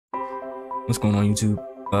What's going on, YouTube?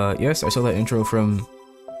 Yes, I saw that intro from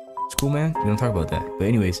School Man. We don't talk about that. But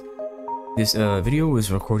anyways, this video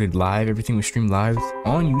was recorded live. Everything was streamed live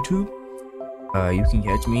on YouTube. You can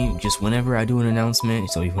catch me just whenever I do an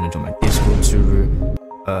announcement. So if you want to join my Discord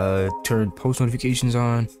server, turn post notifications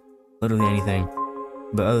on, literally anything.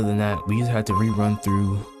 But other than that, we just had to rerun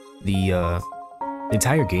through the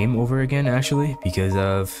entire game over again, actually, because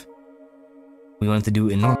of we wanted to do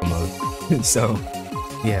it in normal mode. So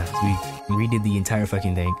yeah, we redid the entire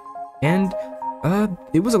fucking thing, and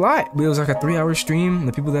it was a lot. It was like a 3-hour stream.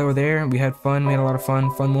 The people that were there, we had fun. We had a lot of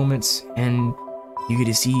fun moments, and you get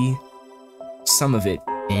to see some of it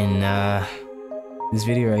in this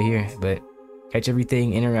video right here. But catch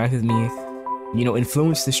everything, interact with me, you know,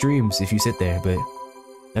 influence the streams if you sit there. But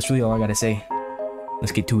that's really all I gotta say.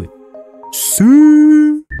 Let's get to it.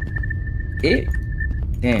 See it.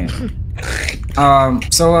 Damn. Y'all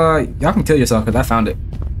can kill yourself because I found it.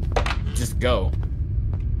 Just go.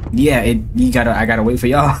 Yeah, I gotta wait for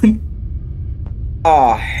y'all.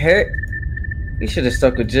 Oh heck. We should have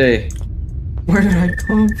stuck with Jay. Where did I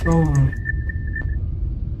come from?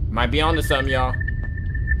 Might be on to something, y'all.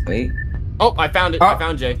 Wait. Oh, I found it. I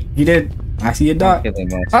found Jay. You did. I see a dot. I'm killing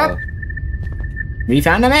myself. We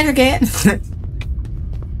found a Mexican.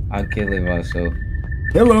 I'm killing myself.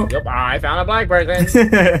 Hello. Yep, I found a black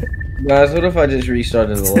person. Guys, what if I just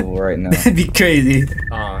restarted the level right now? That'd be crazy.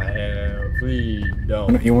 Oh hell, please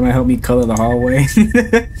don't. You wanna help me color the hallway?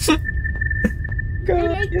 I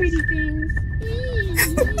like pretty things.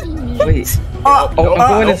 Wait. I'm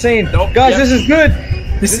going insane. Nope, Guys, this is good.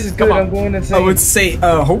 This is good. Come on. I'm going insane. I would say,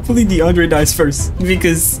 hopefully DeAndre dies first,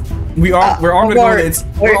 because we're all gonna go.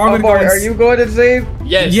 Wait, are you going insane?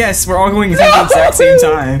 Yes. Yes, we're all going insane at the exact same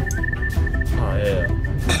time. Oh yeah.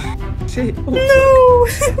 Shit. No.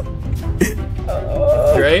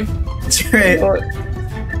 Dre? Trey.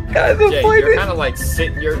 Guys, I'm Jay, fighting. you're kind of like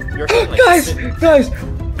sitting. You're kind of like guys,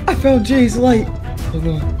 I found Jay's light. Hold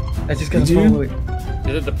on. I just gotta follow it.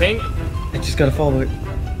 Is it the pink? I just gotta follow it.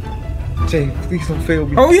 Jay, please don't fail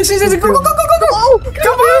me. Oh yes, go, go, go, go, go, go! Oh,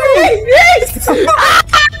 come on! Yes!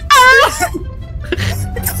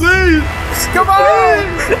 Please, come on!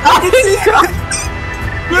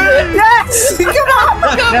 Yes! Come on!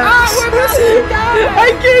 Come on! We're missing guys!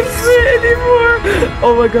 I can't sit anymore!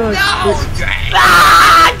 Oh my god! No!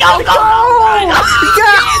 Go!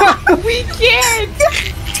 We can't!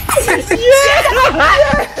 Yes!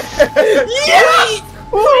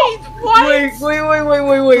 Wait. Please.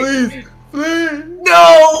 No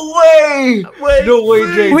way! No way,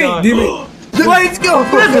 Jay. Wait, did it? Let's go!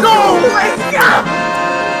 Let's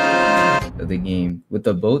go! The game with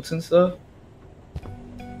the boats and stuff?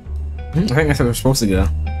 I think that's where we're supposed to go.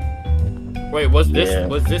 Wait, was this it?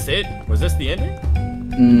 Was this the ending?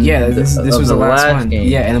 Yeah, this was the last one. Game.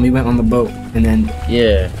 Yeah, and then we went on the boat, and then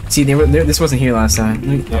See, this wasn't here last time.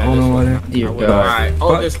 Yeah, I don't know what. Dear All God. right.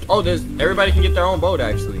 There's everybody can get their own boat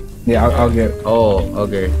actually. Yeah, I'll get. Oh,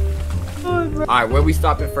 okay. All right, where we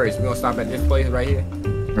stopping first? We gonna stop at this place right here.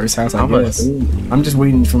 First house, I guess. I'm just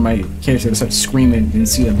waiting for my character to start screaming and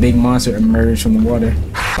see a big monster emerge from the water.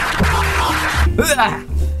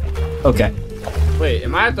 Okay. Wait,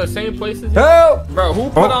 am I at the same place as you? Oh! Bro, who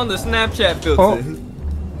put on the Snapchat filter?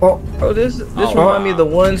 Oh, this remind me of the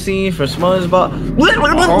one scene from SpongeBob.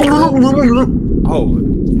 Oh,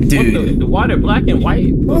 dude, the water black and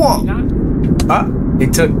white. Whoa.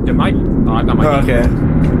 It took. I got my. Okay.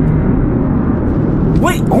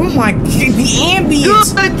 Wait! Oh my god! The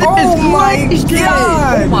ambience! Oh my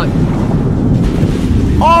god!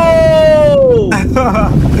 Oh!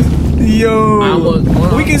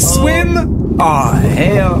 Yo! We can swim! Oh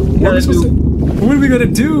hell! What are we gonna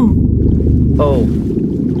do? Oh.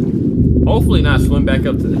 Hopefully not swim back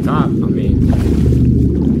up to the top. I mean,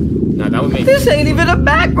 nah, that would make. This ain't even a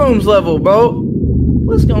Backrooms level, bro.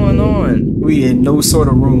 What's going on? We in no sort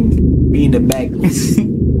of room. We in the back.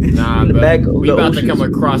 Nah, bro. We about to come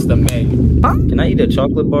across the Meg. Huh? Can I eat a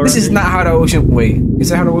chocolate bar? This is not how the ocean. Wait, is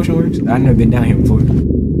that how the ocean works? I've never been down here before.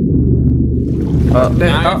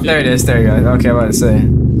 There it is. There you go. Okay, I'm about to say.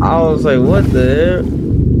 I was like, what the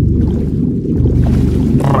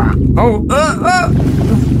hell?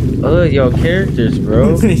 Your characters,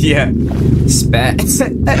 bro. Yeah.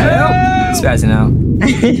 Spazzing out.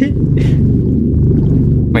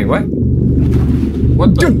 Wait, what?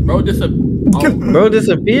 What the? Bro, Bro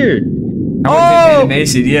disappeared.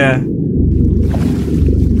 Animation, yeah.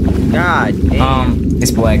 God damn.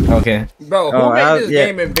 It's black. Okay. Bro, who made this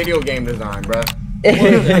game in video game design, bro? What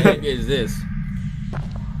the heck is this?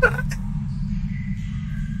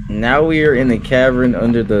 Now we are in the cavern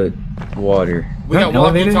under the water. We got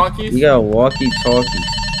walkie-talkies? We got walkie-talkies.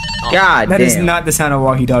 God That damn. is not the sound a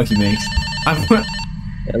walkie-talkie makes.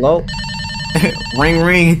 Hello? Ring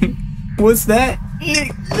ring. What's that?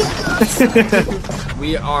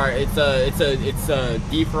 We are. It's a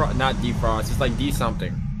defrost, not defrost. It's like de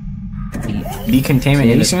something.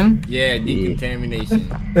 Decontamination? Yeah,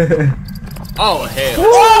 decontamination. Oh hell!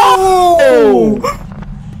 Oh!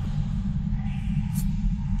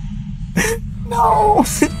 No!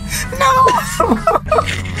 No!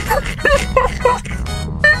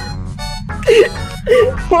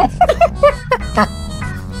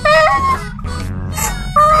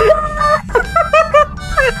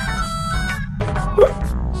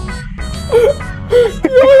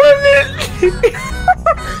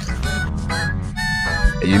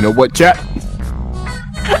 You know what, chat?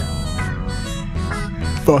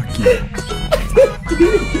 Fuck you.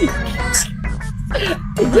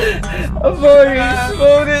 I've already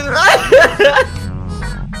smoked it.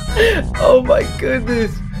 Oh my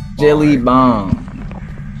goodness. Jelly bomb.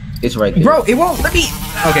 It's right there. Bro, it won't let me.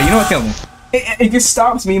 Okay, you know what? Kill me. It just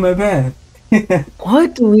stops me in my path.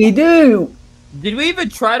 What do we do? Did we even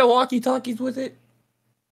try to walkie-talkies with it?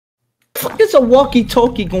 What is a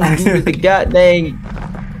walkie-talkie gonna do with the goddamn?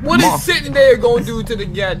 What is moth? sitting there gonna do to the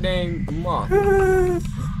goddamn moth?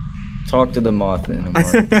 Talk to the moth then. Amari.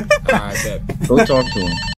 Alright, bet. Go talk to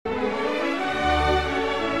him.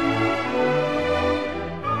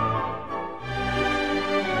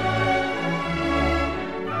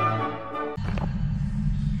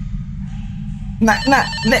 Not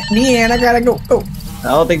me, and I gotta go. Oh. I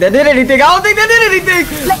don't think that did anything.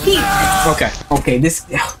 Okay, this.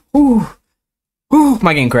 Ooh. Ooh,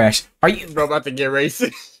 my game crashed. Are you? Bro, about to get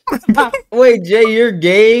racist. Wait, Jay, your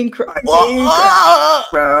game crashed. Got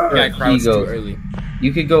crouched too early.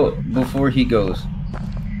 You could go before he goes,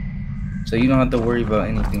 so you don't have to worry about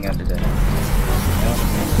anything after that.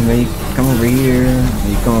 And then you come over here. And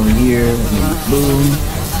you come over here. And then boom.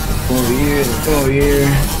 Come over here. And come over here.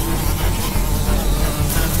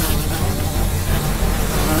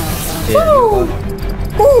 Ooh!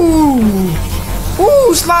 Ooh!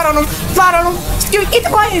 Ooh! Slide on him! Slide on him! Just hit the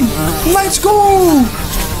button! Let's go!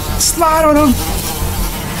 Slide on him!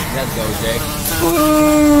 Let's go, Jay.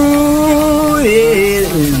 Ooh!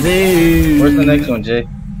 Yeah. Where's the next one, Jay?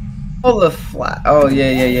 Oh, the flat. Oh,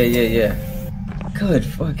 yeah. Good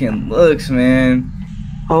fucking looks, man.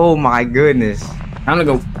 Oh my goodness. I'm gonna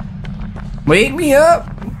go. Wake me up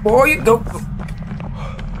before you go.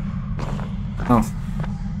 Oh.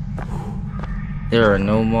 There are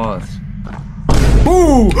no moths.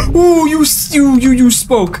 Ooh! Ooh! You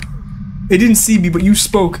spoke. They didn't see me, but you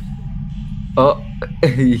spoke. Oh.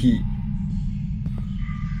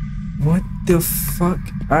 What the fuck?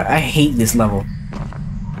 I hate this level.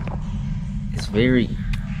 It's very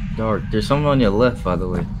dark. There's someone on your left, by the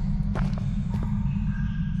way.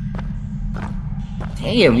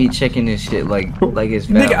 Damn, he checking this shit like it's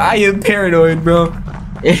bad. Nigga, I am paranoid, bro.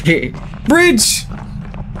 Bridge!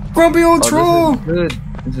 Grumpy old troll!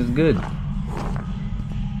 This is good.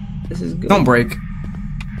 This is good. Don't break.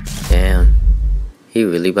 Damn. He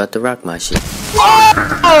really about to rock my shit.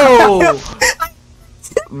 Oh!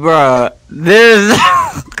 Bruh, this.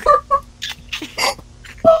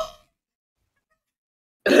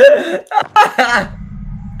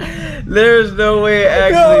 There's no way it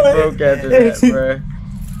actually broke after that, bruh.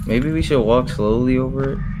 Maybe we should walk slowly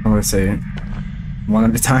over it. I'm gonna say it. One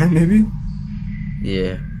at a time, maybe?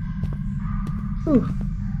 Yeah. Whew.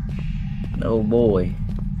 No boy.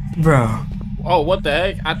 Bro. Oh, what the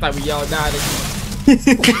heck? I thought we all died.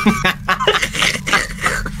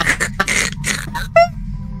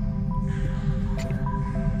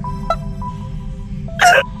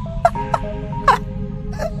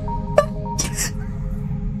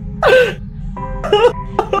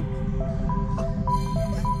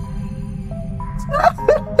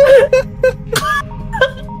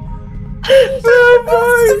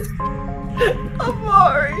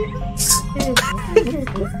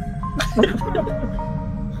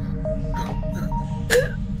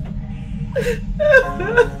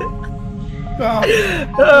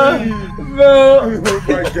 Oh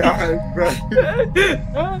my god, bro.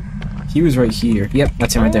 He was right here. Yep,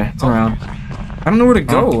 that's him right there. Turn around. I don't know where to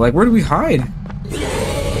go. Like, where do we hide? Oh,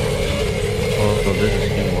 this is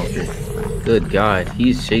Skinwalker. Good God,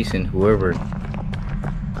 he's chasing whoever.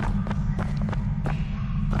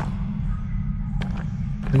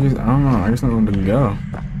 I don't know. I just don't know where to go.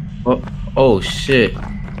 Oh shit.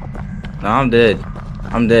 Nah, I'm dead.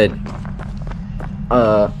 I'm dead.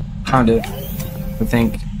 Found it. I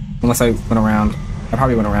think. Unless I went around. I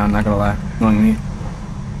probably went around, not gonna lie. Knowing me.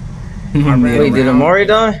 Wait, did Amari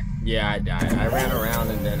die? Yeah, I died. I ran around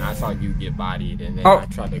and then I I saw you get bodied, and then Oh. I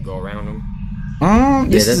tried to go around him.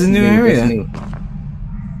 This is that's a new that's area. new.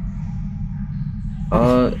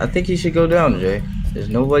 I think you should go down, Jay. There's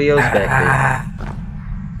nobody else back there.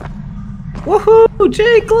 Woohoo,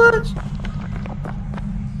 Jay Clutch!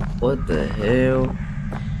 What the hell?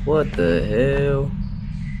 What the hell?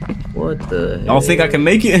 What the hell? I don't think I can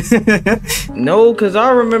make it. No, cause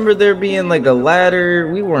I remember there being like a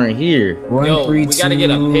ladder. We weren't here. One, Yo, three, we gotta get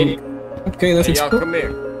a two. pity. Okay, let's Hey, y'all, explore. come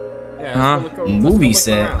here. Yeah, Huh? let's go Movie look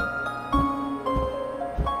set. around.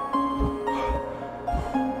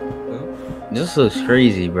 This looks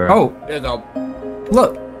crazy, bro. Oh, There's a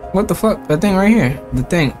look. What the fuck? That thing right here. The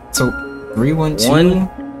thing. So, 3, 1, 2. One.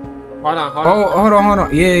 hold on. Oh, hold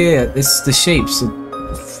on. Yeah. It's the shapes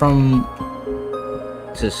from.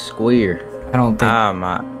 It's a square. I don't think. Ah,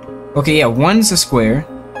 my. Okay, yeah. One's a square.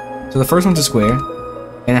 So the first one's a square.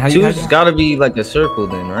 And how do you? Two's gotta be like a circle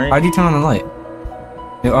then, How right? do you turn on the light?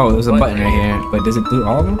 Oh, there's a What? button right here. But does it do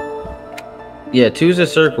all of them? Yeah, two's a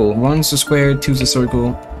circle. One's a square, two's a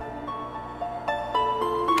circle,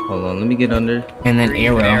 Hold on, let me get under. and then Three's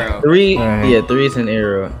an arrow. Three. Alright. Yeah, three is an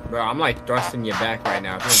arrow. Bro, I'm like thrusting you back right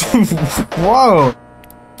now. Whoa!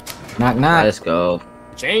 Knock knock. Let's go.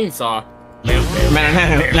 Chainsaw. No.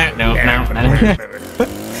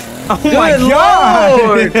 Oh Good my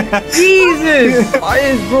Lord! god! Jesus! Why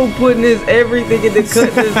is bro putting his everything into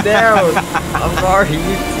cutting this down? I'm sorry,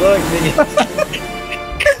 you suck, nigga.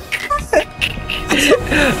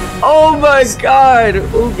 Oh my god!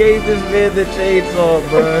 Who gave this man the chainsaw,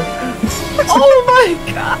 bro? Oh my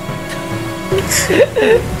god!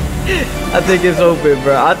 I think it's open,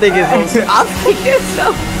 bro. I think it's open. I think it's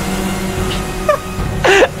open.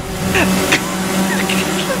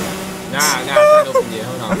 Nah, I'm trying to open it.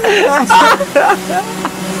 Hold on.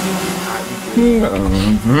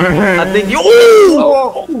 I think you.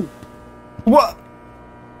 Oh! What?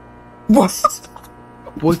 What?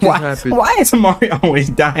 What just happened? Why is Mario always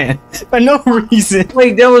dying for no reason?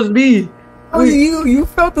 Wait, that was me. Oh, you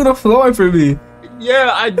fell to the floor for me.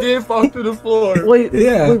 Yeah, I did fall through the floor. Wait,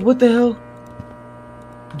 Yeah. wait, what the hell?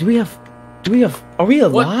 Do we have? Are we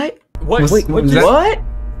alive? What? Wait, what? was Just, that-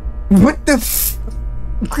 What? What the?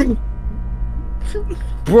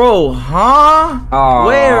 Bro, huh? Oh,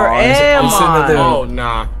 Where am it's another I? oh,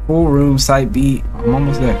 nah. full room site beat. I'm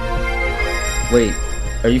almost there. Wait,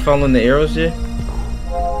 are you following the arrows, Jay?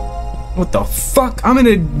 What the fuck? I'm in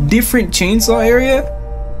a different chainsaw area,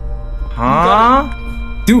 Huh?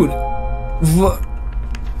 dude. What?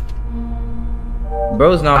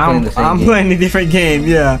 Bro's not playing the same I'm game. playing a different game.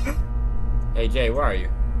 Yeah. Hey, Jay, where are you?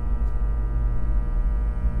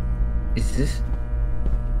 Is this?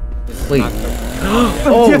 This is Wait. not the-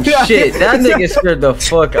 Oh shit! That nigga scared the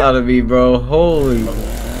fuck out of me, bro. Holy.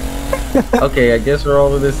 Okay, I guess we're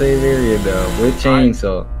all in the same area now with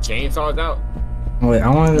chainsaw. Chainsaw's out. Wait, I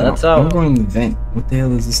want to. That's I'm out. going to the vent. What the hell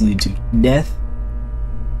does this lead to? Death?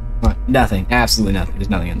 What? Nothing. Absolutely nothing. There's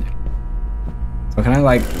nothing in there. So can I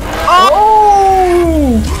like?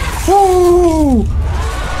 Oh! Ooh!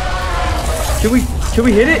 Can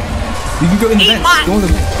we hit it? You can go in the vent. Go in the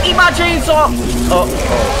vent. Eat my chainsaw! Oh.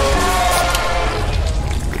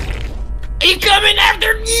 He coming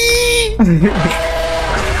after me!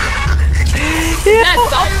 That's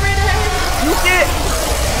siren head! You did.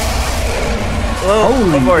 Well,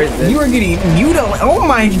 I'm already dead. You are getting mutilated. Oh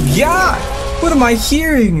my god! What am I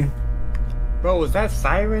hearing? Bro, was that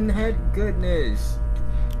siren head? Goodness.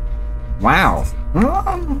 Wow.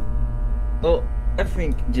 Well, I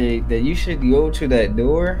think, Jay, that you should go to that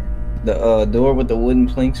door. The door with the wooden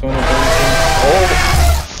planks on it.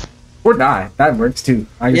 Oh. Or die. That works too.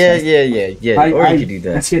 I just- Yeah. Or you could do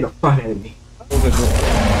That that. scared the fuck out of me.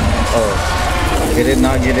 Oh. Did it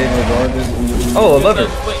not get in regardless? Oh, a lever.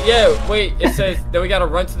 Wait, it says that we gotta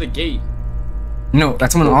run to the gate. No,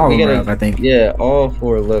 that's when all of We them are gotta- up, I think. Yeah, all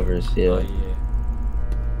 4 levers. Oh, Yeah. yeah.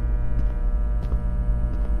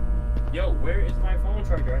 Yo, where is my phone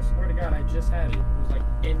charger? I swear to God, I just had it. It was like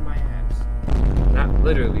in my ass. Not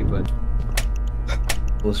literally, but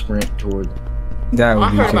We'll sprint toward. That I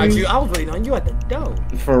would be heard about crazy. you. I was waiting on you at the door.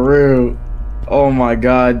 For real. Oh my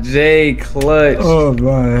God, Jay Clutch. Oh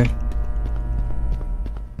my.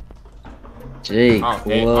 Jay Oh, Clutch.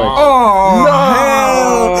 okay.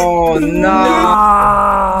 Oh, No, no.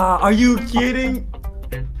 Are you kidding?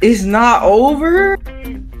 It's not over?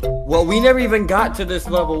 Well, we never even got to this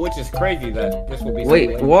level, which is crazy that this will be. so Wait,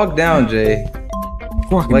 late. walk down, Jay.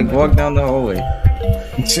 Like, walk down the hallway.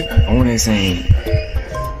 I want to say.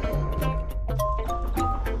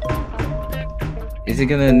 Is it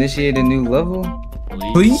gonna initiate a new level?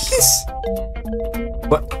 Please?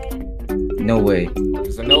 What? No way.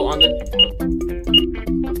 There's a note on the.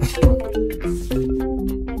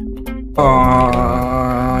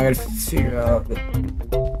 I gotta figure out.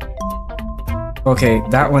 Okay,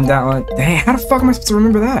 that one. Dang, how the fuck am I supposed to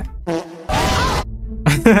remember that?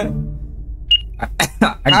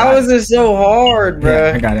 How is it so hard, bro?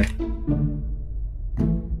 Yeah, I got it.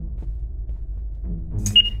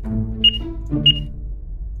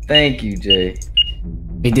 Thank you, Jay.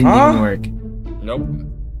 It didn't even work. Nope.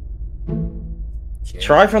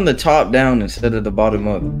 Try from the top down instead of the bottom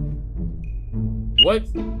up. What?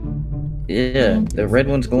 Yeah, the red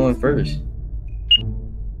one's going first.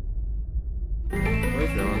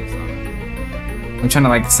 Where's the other side? I'm trying to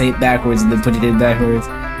like say it backwards and then put it in backwards.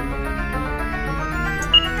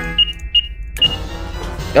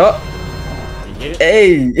 Oh, You get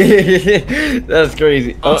it? hey, that's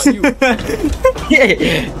crazy. Oh, Oh, you.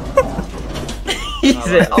 he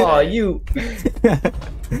said, "Oh, you."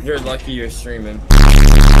 You're lucky you're streaming.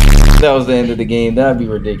 That was the end of the game. That'd be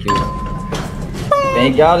ridiculous.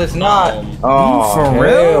 Thank God it's not. Oh, For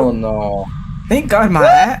hell real? no. Thank God my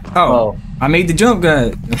ass. Oh, Oh, I made the jump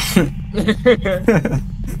good.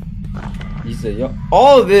 you said, yo,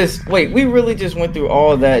 all of this. Wait, we really just went through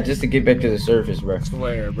all of that just to get back to the surface, bro.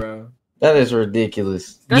 Swear, bro. That is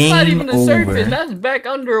ridiculous. That's not Game even the over. surface. That's back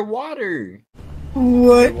underwater.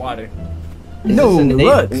 What? Water. No, This is an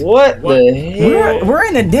look. What the hell? We're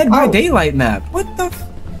in a Dead by Oh. Daylight map. What the?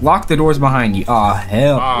 Lock the doors behind you. Aw,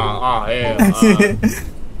 hell. Yeah.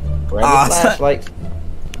 Grab Ah, the flashlight.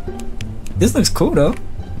 This looks cool though.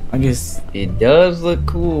 I guess. It does look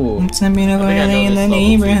cool. I think I know this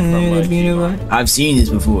level too from, like, I've seen this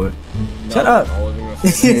before. Shut no, up. I wasn't gonna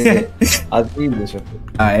say- I've seen this before.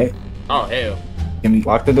 Alright. Oh, hell. Give me.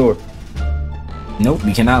 Lock the door. Nope,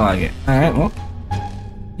 we cannot lock it. Alright, well.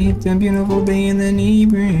 It's a beautiful day in the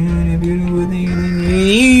neighborhood. A beautiful day in the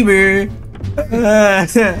neighborhood.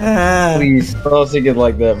 Please, don't sing it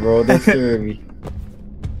like that, bro. That's scary.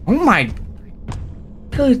 Oh my.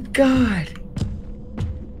 Good God.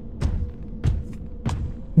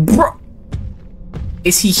 Bro.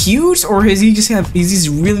 Is he huge or is he just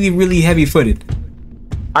really heavy footed?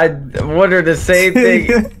 I wonder the same thing.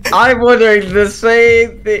 I'm wondering the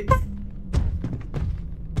same thing.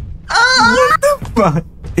 What the fuck?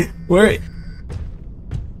 Where?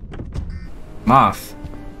 Moth.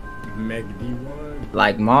 Meg D1.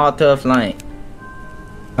 Like Malta flank.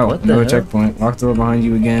 Oh, What the no hell? checkpoint. Lock the door behind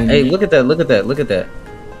you again. Hey, look at that, look at that, look at that.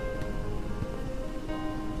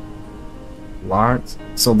 Locked.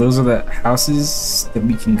 So those are the houses that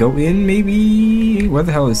we can go in, maybe? What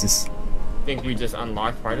the hell is this? Think we just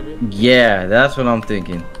unlocked part of it? Yeah, that's what I'm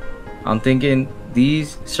thinking. I'm thinking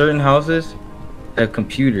these certain houses have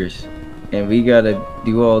computers. And we gotta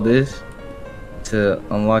do all this to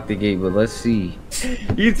unlock the gate, but let's see.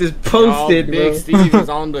 You just posted, Big bro. Steve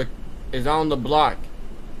is on the block.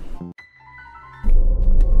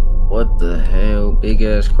 What the hell? Big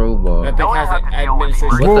ass crowbar. That thing has an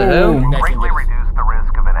administration. What the hell? that can Greatly get us- reduce the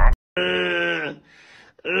risk of an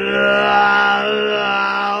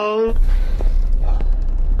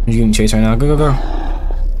You're getting chased right now. Go, go, go.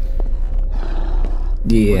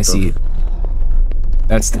 Yeah, I see it.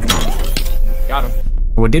 That's the. Got him.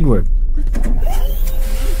 Oh, it did work.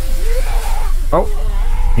 Oh,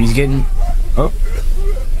 he's getting. Oh,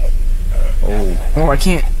 Oh, I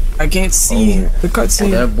can't see the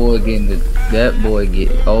cutscene. that boy getting the. That boy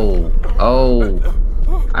get. Oh,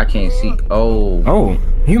 I can't see. Oh, Oh,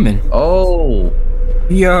 human. oh.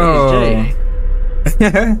 Yo.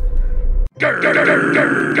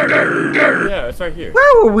 Yeah, it's right here.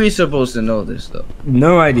 How are we supposed to know this though?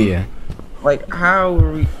 No idea. Like, how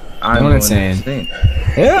are we? I Know what don't I'm saying. understand.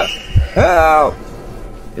 Help! Help!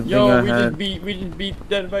 The thing Yo, I we had- just beat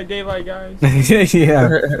Dead by Daylight, guys. Yeah.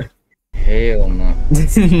 Hell no.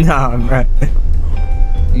 Nah, bro.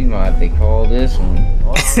 You might have to call this one.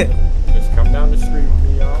 Hold on. Just come down the street with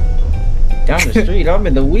me, y'all. Down the street, I'm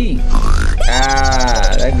in the weed.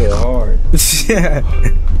 Ah, that go hard. Yeah.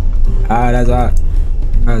 Ah, that's hot.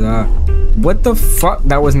 That's hot. What the fuck?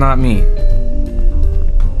 That was not me.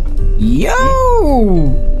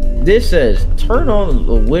 Yo! This says turn on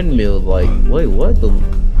the windmill. Like, wait, what? The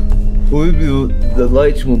windmill. The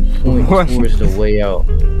lights will point What? towards the way out.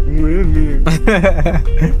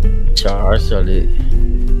 Sorry, I started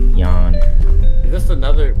yawn. Is this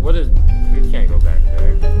another? What is? We can't go back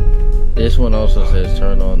there. This one also says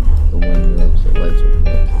turn on the windmills. The lights will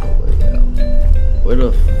point to the way out. Where the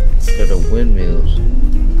f are the windmills?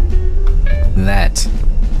 That.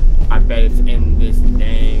 I bet it's in this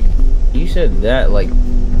dang. You said that like,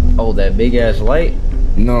 oh, that big ass light.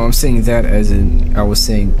 No, I'm saying that as in, I was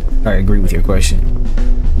saying, I agree with your question.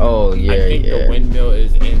 Oh yeah, I think yeah. the windmill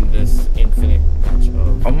is in this infinite patch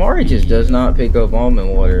of Amari just does not pick up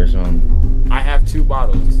almond water or something. I have 2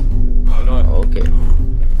 bottles. You know what? Okay.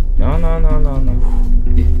 No.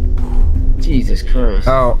 Jesus Christ.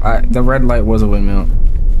 Oh, the red light was a windmill.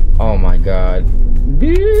 Oh my God.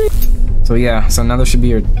 So yeah, so now there should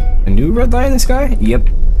be a new red light in the sky? Yep.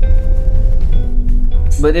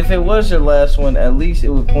 But if it was your last one, at least it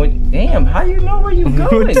would point. Damn, how you know where you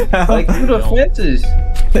going? Like through the fences.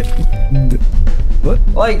 What?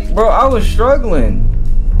 Like, bro, I was struggling.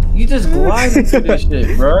 You just glided through this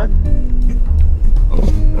shit, bro.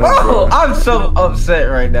 Oh, I'm so upset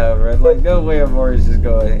right now, bro. Like, no way Amari's just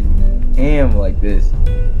going ham like this.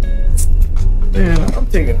 Man, I'm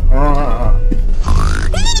taking.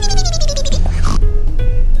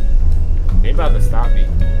 They about to stop me. I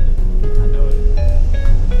know it.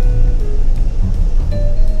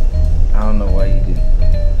 I don't know why you did.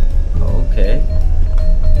 Okay.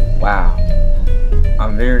 Wow.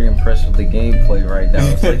 I'm very impressed with the gameplay right now.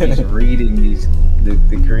 It's like he's reading the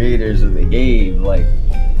creators of the game. Like,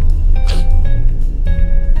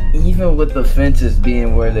 even with the fences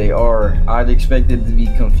being where they are, I'd expect it to be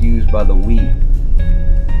confused by the wheat.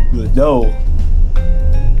 But no.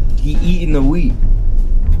 He eating the wheat.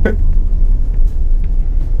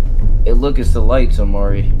 Hey, look, it's the lights,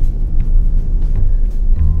 Amari.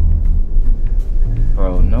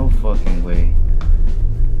 Bro, no fucking way.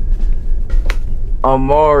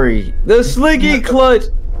 Amari, the slicky clutch.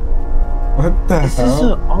 What the Is this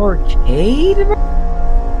hell? an arcade?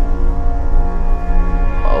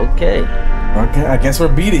 Okay. Okay, I guess we're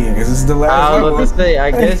beating it because this is the I last was level. about to say,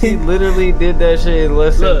 I guess he literally did that shit in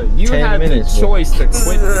less Look, than you 10 had minutes. the choice to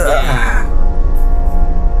quit the game.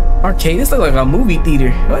 Arcade, this look like a movie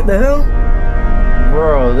theater. What the hell?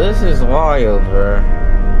 Bro, this is wild, bro.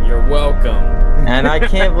 You're welcome. And I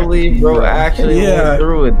can't believe bro actually Yeah. went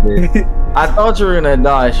through with this. I thought you were gonna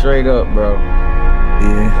die straight up, bro.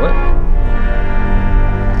 Yeah. What?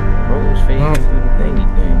 Bro was fading through the thingy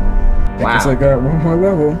thing. I guess I got one more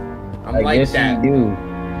level. I'm I like guess that. you do.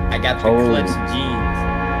 I got the Holy. clutch jeans.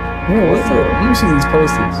 Yeah, what's up? Let me see these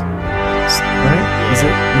posters. Right? Is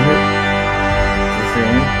it? Is it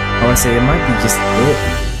in? Oh, I say it might be just it.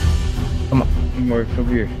 Mark, come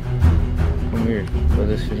here. Come here. Let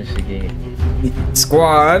us finish the game.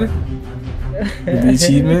 Squad. The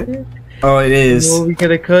achievement. Oh, it is. Oh, we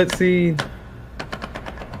get a cutscene.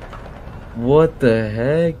 What the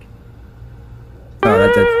heck? Oh,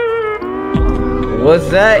 that's it.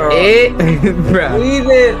 Was that it? Bruh. Leave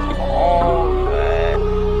it. Oh, man.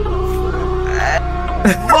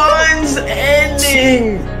 Fun's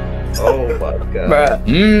ending. Oh my god.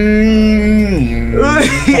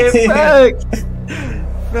 Facts.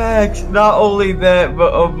 Facts. Not only that,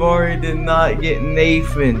 but Amari did not get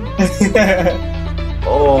Nathan.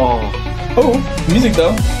 Oh. Oh, music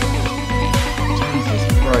though. Jesus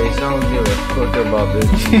Christ, I don't give a fuck about this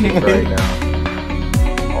music right now.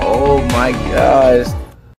 Oh my gosh.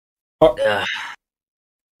 Oh.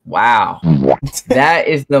 Wow. That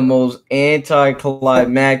is the most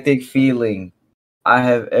anticlimactic feeling I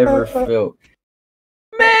have ever felt.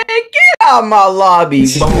 Man, get out of my lobby.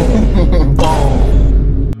 Boom.